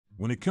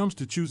When it comes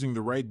to choosing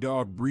the right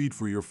dog breed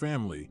for your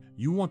family,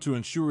 you want to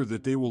ensure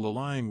that they will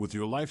align with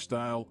your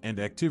lifestyle and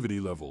activity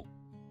level.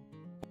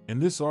 In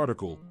this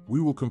article, we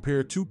will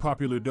compare two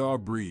popular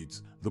dog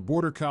breeds, the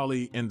Border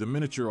Collie and the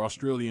miniature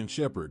Australian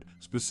Shepherd,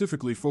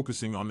 specifically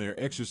focusing on their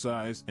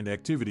exercise and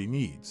activity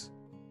needs.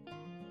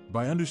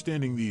 By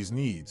understanding these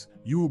needs,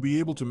 you will be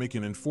able to make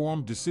an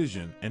informed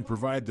decision and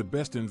provide the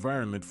best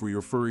environment for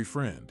your furry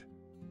friend.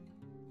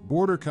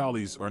 Border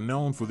Collies are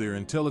known for their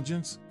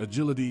intelligence,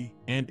 agility,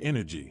 and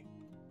energy.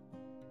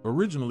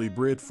 Originally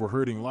bred for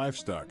herding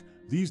livestock,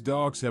 these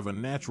dogs have a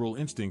natural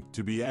instinct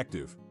to be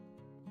active.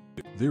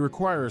 They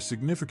require a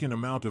significant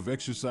amount of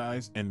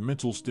exercise and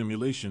mental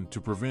stimulation to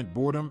prevent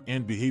boredom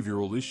and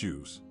behavioral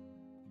issues.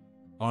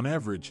 On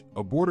average,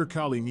 a Border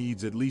Collie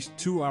needs at least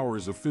 2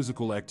 hours of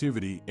physical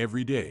activity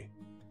every day.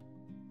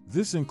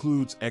 This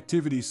includes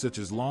activities such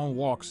as long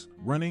walks,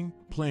 running,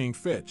 playing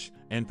fetch,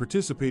 and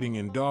participating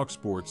in dog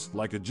sports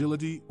like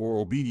agility or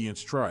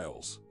obedience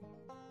trials.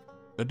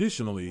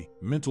 Additionally,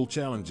 mental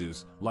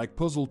challenges, like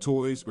puzzle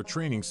toys or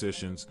training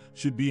sessions,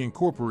 should be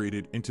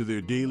incorporated into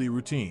their daily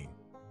routine.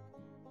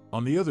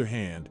 On the other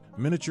hand,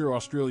 miniature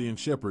Australian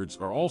Shepherds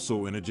are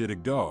also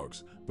energetic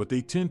dogs, but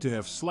they tend to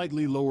have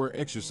slightly lower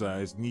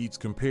exercise needs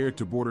compared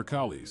to Border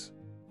Collies.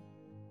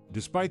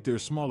 Despite their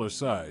smaller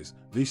size,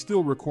 they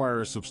still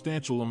require a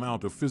substantial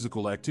amount of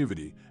physical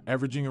activity,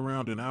 averaging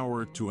around an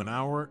hour to an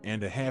hour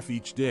and a half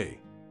each day.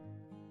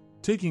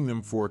 Taking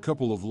them for a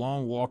couple of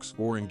long walks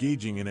or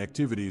engaging in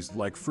activities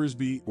like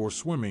frisbee or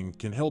swimming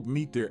can help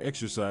meet their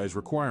exercise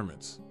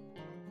requirements.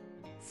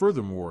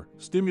 Furthermore,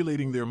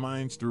 stimulating their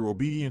minds through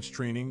obedience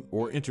training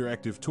or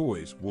interactive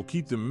toys will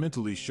keep them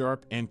mentally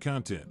sharp and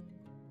content.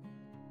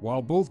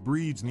 While both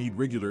breeds need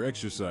regular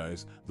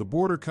exercise, the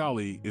Border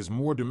Collie is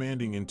more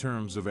demanding in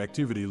terms of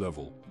activity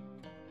level.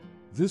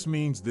 This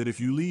means that if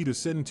you lead a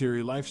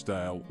sedentary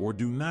lifestyle or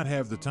do not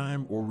have the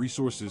time or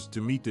resources to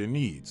meet their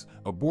needs,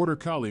 a Border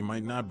Collie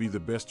might not be the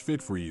best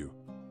fit for you.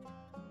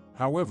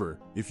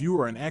 However, if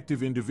you are an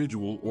active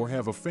individual or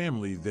have a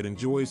family that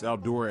enjoys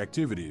outdoor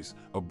activities,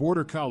 a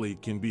Border Collie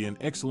can be an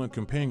excellent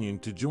companion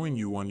to join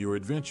you on your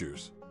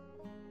adventures.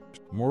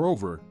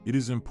 Moreover, it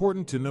is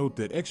important to note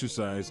that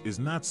exercise is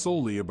not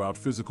solely about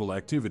physical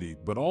activity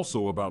but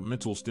also about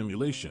mental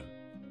stimulation.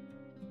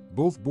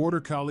 Both Border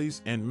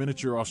Collies and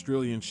miniature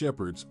Australian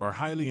Shepherds are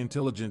highly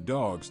intelligent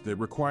dogs that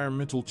require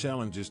mental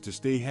challenges to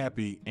stay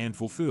happy and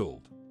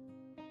fulfilled.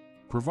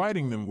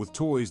 Providing them with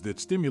toys that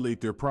stimulate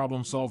their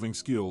problem-solving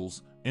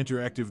skills,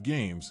 interactive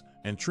games,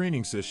 and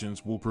training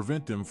sessions will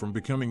prevent them from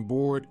becoming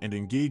bored and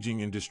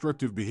engaging in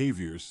destructive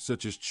behaviors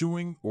such as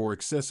chewing or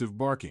excessive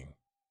barking.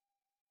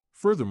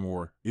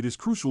 Furthermore, it is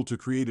crucial to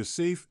create a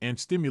safe and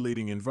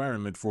stimulating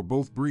environment for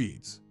both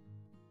breeds.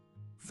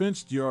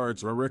 Fenced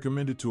yards are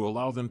recommended to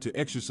allow them to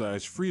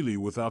exercise freely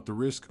without the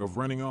risk of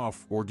running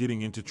off or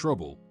getting into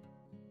trouble.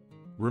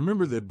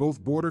 Remember that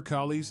both Border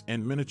Collies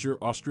and miniature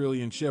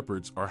Australian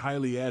Shepherds are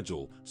highly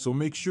agile, so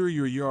make sure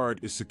your yard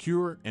is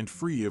secure and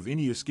free of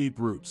any escape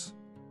routes.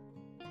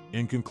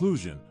 In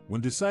conclusion, when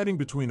deciding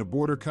between a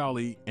Border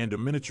Collie and a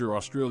miniature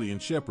Australian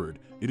Shepherd,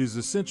 it is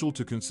essential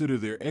to consider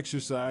their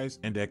exercise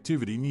and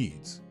activity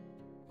needs.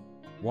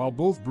 While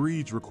both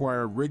breeds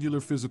require regular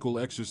physical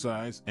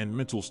exercise and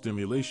mental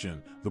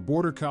stimulation, the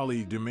Border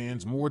Collie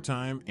demands more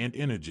time and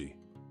energy.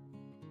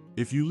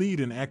 If you lead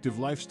an active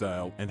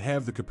lifestyle and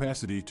have the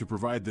capacity to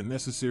provide the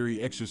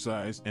necessary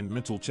exercise and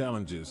mental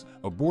challenges,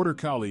 a Border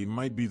Collie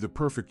might be the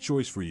perfect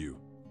choice for you.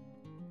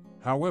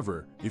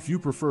 However, if you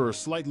prefer a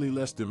slightly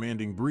less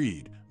demanding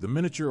breed, the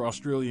miniature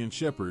Australian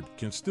Shepherd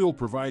can still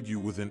provide you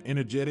with an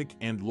energetic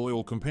and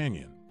loyal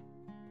companion.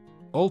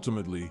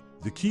 Ultimately,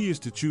 the key is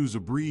to choose a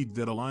breed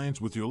that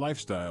aligns with your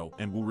lifestyle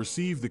and will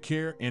receive the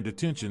care and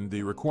attention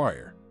they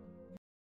require.